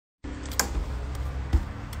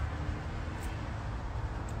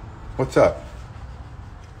What's up?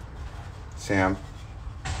 Sam?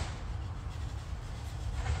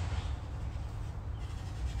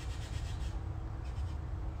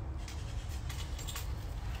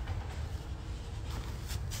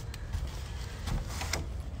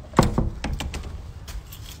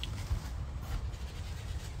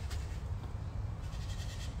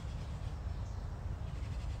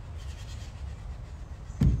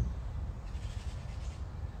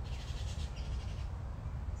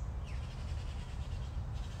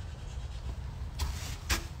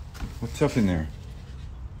 What's up in there?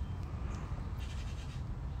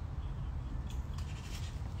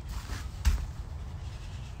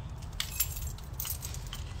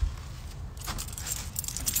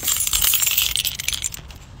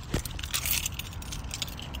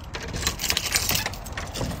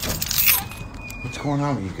 What's going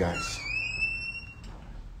on with you guys?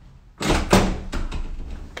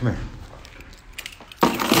 Come here.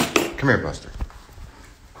 Come here, Buster.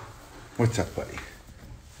 What's up, buddy?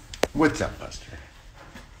 What's up, Buster?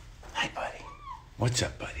 Hi, buddy. What's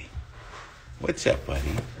up, buddy? What's up,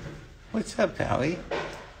 buddy? What's up, Pally?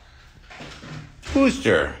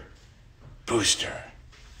 Booster. Booster.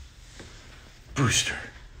 Booster.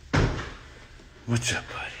 What's up,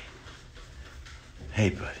 buddy? Hey,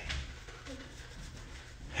 buddy.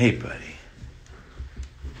 Hey, buddy.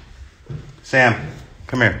 Sam,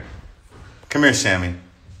 come here. Come here, Sammy.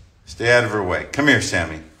 Stay out of her way. Come here,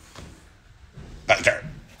 Sammy. Buster.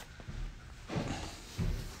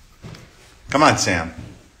 Come on, Sam.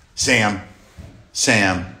 Sam.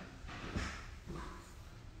 Sam.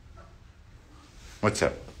 What's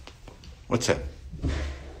up? What's up?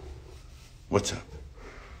 What's up?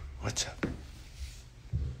 What's up?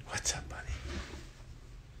 What's up, buddy?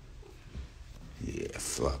 Yeah,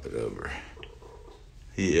 flop it over.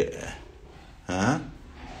 Yeah. Huh?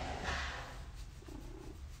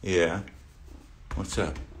 Yeah. What's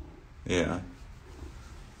up? Yeah.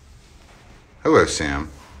 Hello, Sam.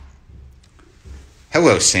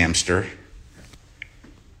 Hello, Samster.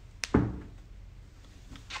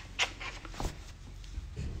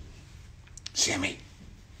 Sammy.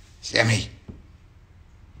 Sammy.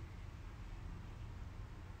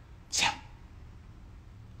 Sam.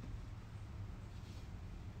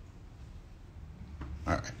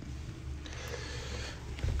 All right.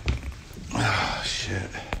 Oh, shit.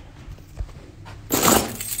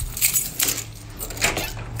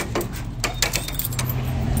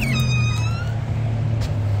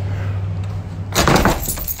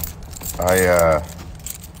 I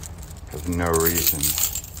have no reason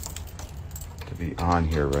to be on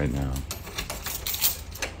here right now.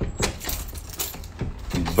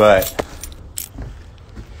 But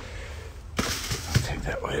I'll take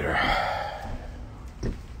that later.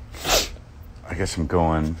 I guess I'm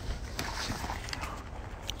going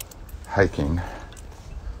hiking.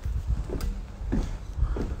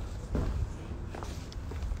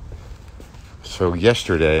 So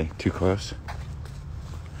yesterday, too close?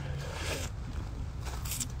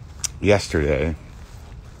 Yesterday,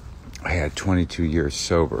 I had 22 years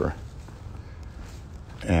sober.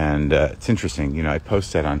 And it's interesting, you know, I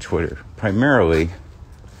post that on Twitter primarily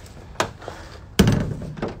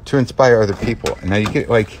to inspire other people. And now you get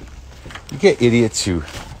idiots who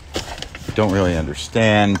don't really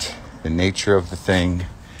understand the nature of the thing,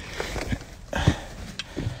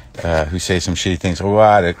 who say some shitty things, a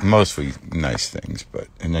lot of mostly nice things,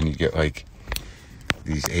 and then you get like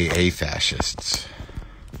these AA fascists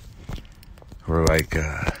who are like,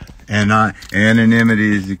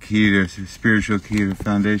 anonymity is the key to spiritual key to the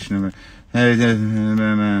foundation of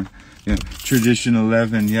tradition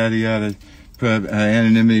 11, yada yada,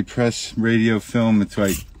 anonymity, press, radio, film. It's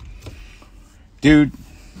like, dude,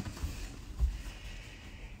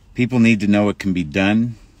 people need to know it can be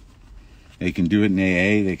done. They can do it in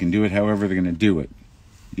AA. They can do it however they're going to do it.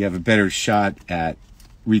 You have a better shot at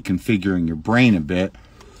reconfiguring your brain a bit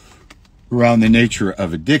around the nature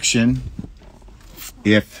of addiction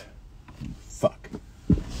if... Fuck.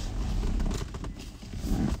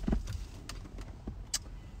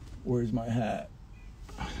 Where's my hat?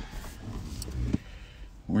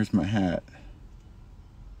 Where's my hat?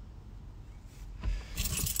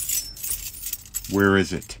 Where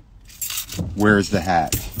is it? Where's the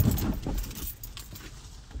hat?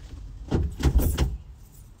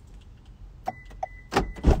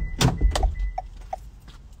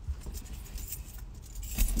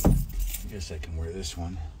 I guess I can wear this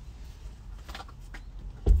one.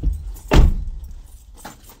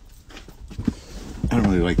 I don't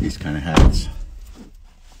really like these kind of hats.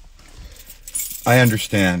 I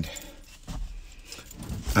understand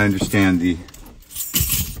the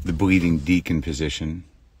bleeding deacon position.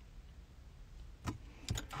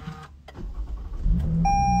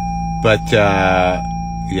 But,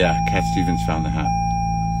 yeah, Cat Stevens found the hat.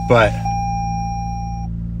 But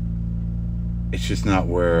it's just not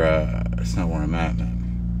where, I'm at, man.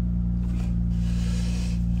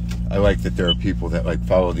 I like that there are people that like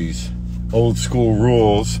follow these old school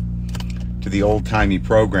rules to the old timey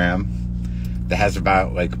program that has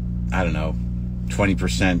about like, I don't know,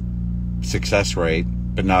 20% success rate,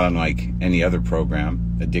 but not unlike any other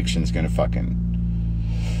program. Addiction's gonna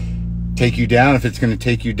fucking take you down if it's gonna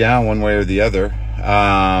take you down one way or the other.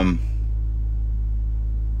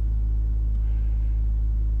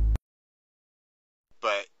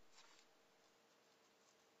 But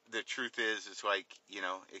the truth is, it's like, you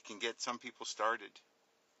know, it can get some people started.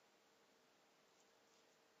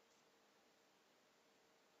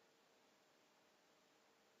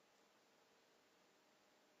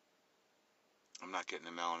 I'm not getting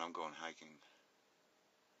a melon, I'm going hiking.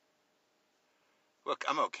 Look,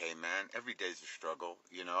 I'm okay, man. Every day's a struggle.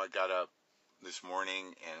 You know, I got up this morning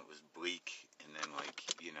and it was bleak, and then, like,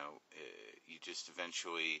 you know, you just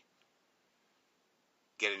eventually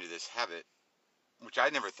get into this habit, which I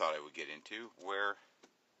never thought I would get into, where,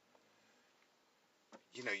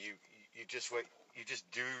 you know, you just wait, you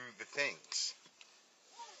just do the things.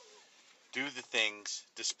 Do the things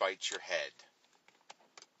despite your head.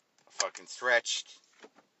 I fucking stretched,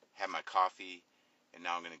 had my coffee, and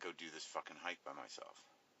now I'm gonna go do this fucking hike by myself,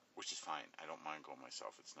 which is fine. I don't mind going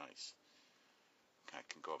myself. It's nice. I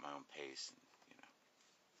can go at my own pace, and, you know.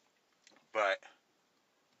 But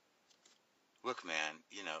look, man,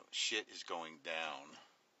 you know, shit is going down.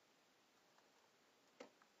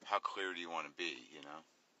 How clear do you want to be, you know?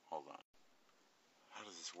 Hold on. How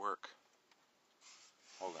does this work?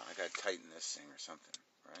 Hold on, I gotta tighten this thing or something,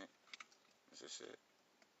 right? Is this it?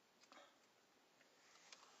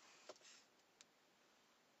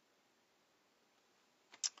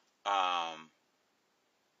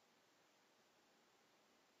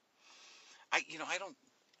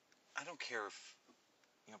 I don't care if,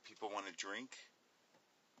 you know, people want to drink,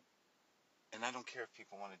 and I don't care if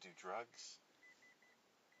people want to do drugs,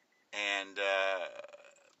 and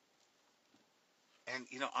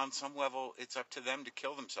you know, on some level, it's up to them to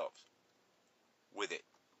kill themselves with it.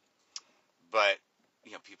 But,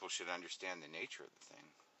 you know, people should understand the nature of the thing.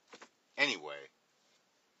 Anyway,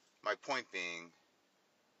 my point being,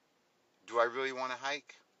 do I really want to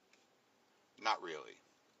hike? Not really.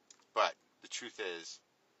 But the truth is,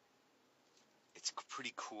 it's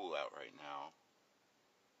pretty cool out right now.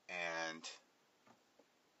 And,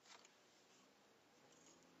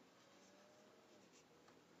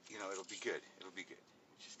 you know, it'll be good. It'll be good.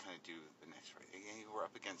 Just kind of do the next right. We're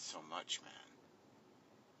up against so much, man.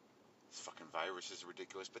 This fucking virus is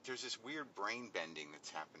ridiculous. But there's this weird brain bending that's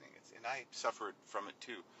happening. And I suffered from it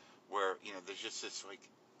too. Where, you know, there's just this, like,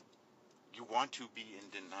 you want to be in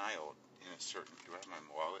denial in a certain... Do I have my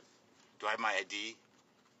wallet? Do I have my ID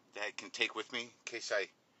that I can take with me in case I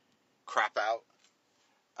crap out?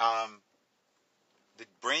 The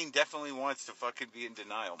brain definitely wants to fucking be in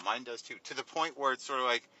denial. Mine does too. To the point where it's sort of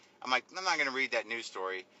like, I'm like, I'm not going to read that news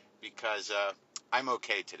story because I'm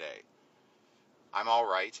okay today. I'm all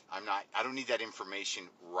right. I don't need that information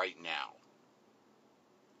right now.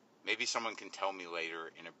 Maybe someone can tell me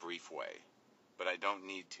later in a brief way, but I don't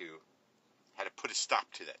need to. I had to put a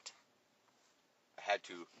stop to that. I had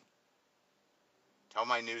to tell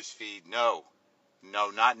my news feed, no,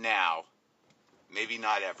 not now. Maybe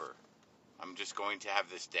not ever. I'm just going to have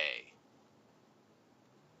this day.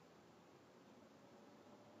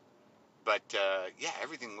 But, yeah,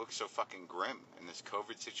 everything looks so fucking grim in this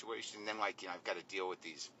COVID situation. And then, like, you know, I've got to deal with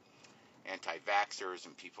these anti-vaxxers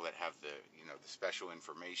and people that have the, you know, the special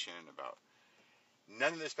information about...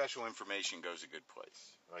 None of the special information goes a good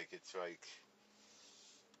place. Like, it's like,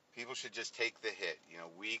 people should just take the hit. You know,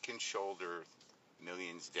 we can shoulder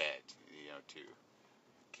millions dead, you know, to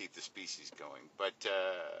keep the species going. But,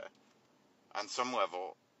 on some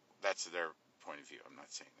level, that's their point of view. I'm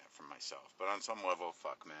not saying that for myself. But on some level,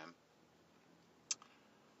 fuck, man.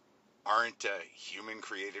 Aren't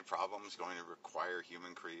human-created problems going to require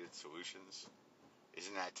human-created solutions?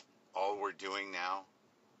 Isn't that all we're doing now?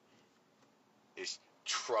 Is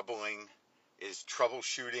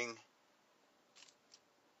troubleshooting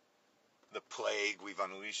the plague we've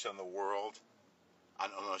unleashed on the world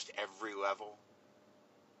on almost every level?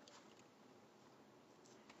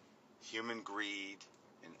 Human greed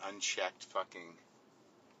and unchecked fucking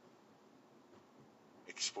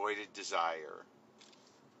exploited desire,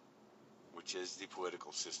 which is the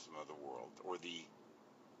political system of the world, or the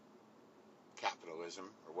capitalism,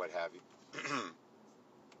 or what have you.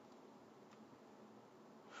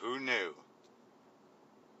 Who knew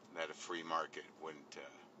that a free market wouldn't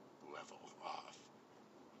level off.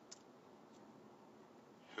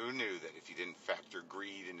 Who knew that if you didn't factor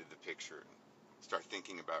greed into the picture and start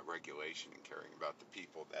thinking about regulation and caring about the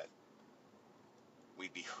people, that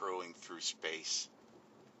we'd be hurling through space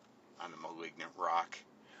on a malignant rock?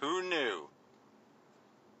 Who knew?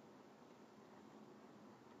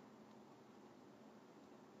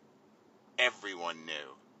 Everyone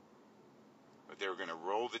knew. But they were going to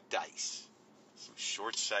roll the dice. Some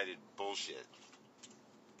short-sighted bullshit.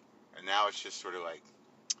 And now it's just sort of like,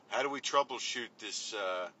 how do we troubleshoot this,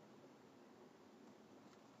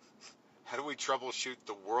 how do we troubleshoot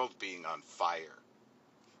the world being on fire?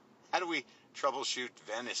 How do we troubleshoot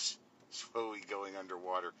Venice slowly going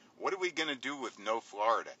underwater? What are we going to do with no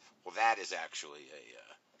Florida? Well, that is actually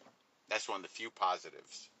that's one of the few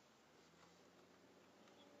positives,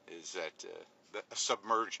 is that a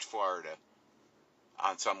submerged Florida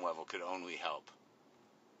on some level could only help.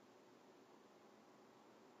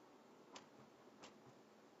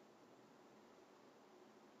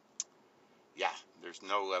 Yeah, there's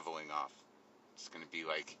no leveling off. It's going to be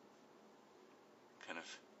like, kind of,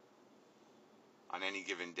 on any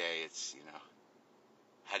given day, it's,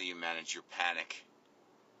 how do you manage your panic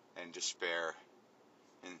and despair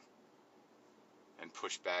and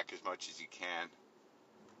push back as much as you can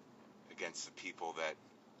against the people that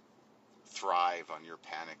thrive on your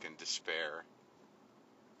panic and despair.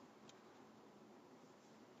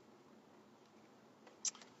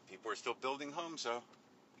 People are still building homes, though.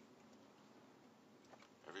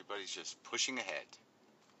 Everybody's just pushing ahead.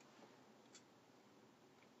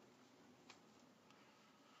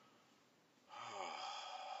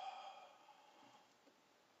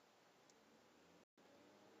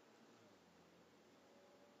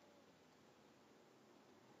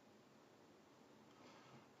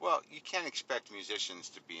 Well, you can't expect musicians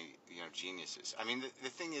to be, geniuses. I mean, the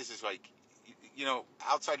thing is like,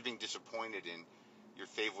 outside of being disappointed in your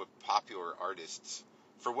favorite popular artists,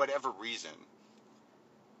 for whatever reason,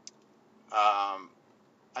 I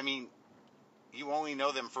mean, you only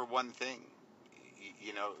know them for one thing.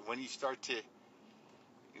 When you start to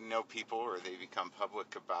know people, or they become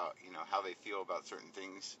public about, how they feel about certain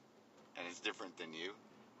things, and it's different than you,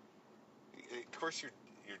 of course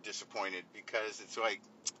you're disappointed, because it's like,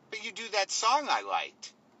 but you do that song I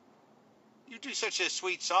liked. You do such a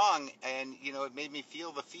sweet song, and, it made me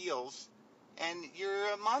feel the feels, and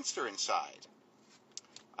you're a monster inside.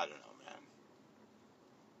 I don't know, man.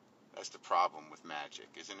 That's the problem with magic,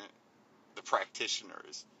 isn't it? The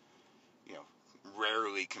practitioners,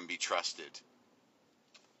 rarely can be trusted.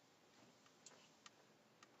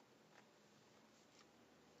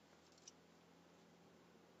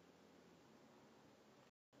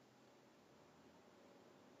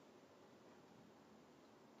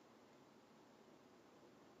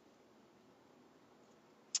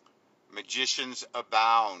 Magicians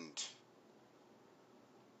abound.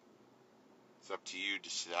 It's up to you to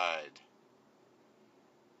decide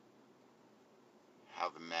how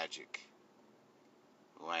the magic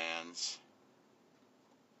lands.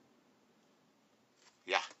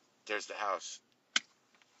 Yeah, there's the house.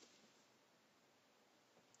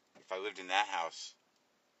 If I lived in that house,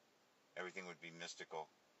 everything would be mystical.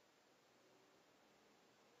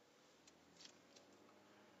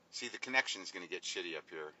 See, the connection's going to get shitty up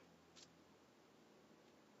here.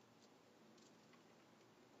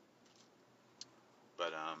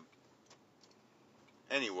 But,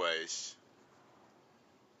 anyways,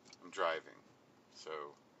 I'm driving. So,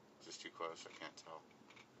 is this too close? I can't tell.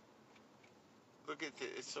 Look at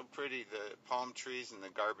it's so pretty. The palm trees and the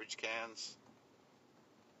garbage cans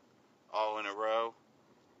all in a row.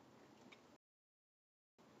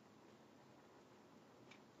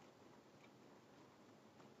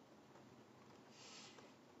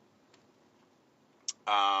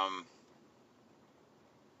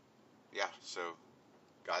 Yeah, so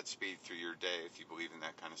Godspeed through your day if you believe in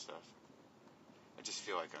that kind of stuff. I just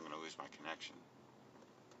feel like I'm going to lose my connection.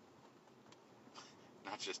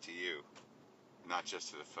 Not just to you. Not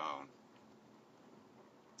just to the phone.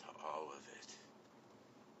 To all of it.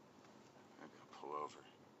 I'm going to pull over.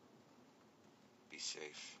 Be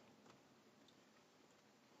safe.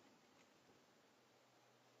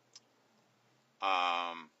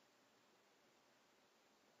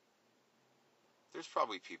 There's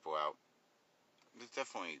probably people out. There's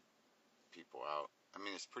definitely people out. I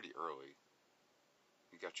mean, it's pretty early.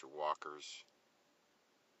 You got your walkers.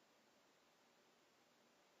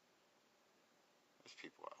 There's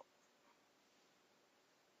people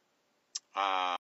out.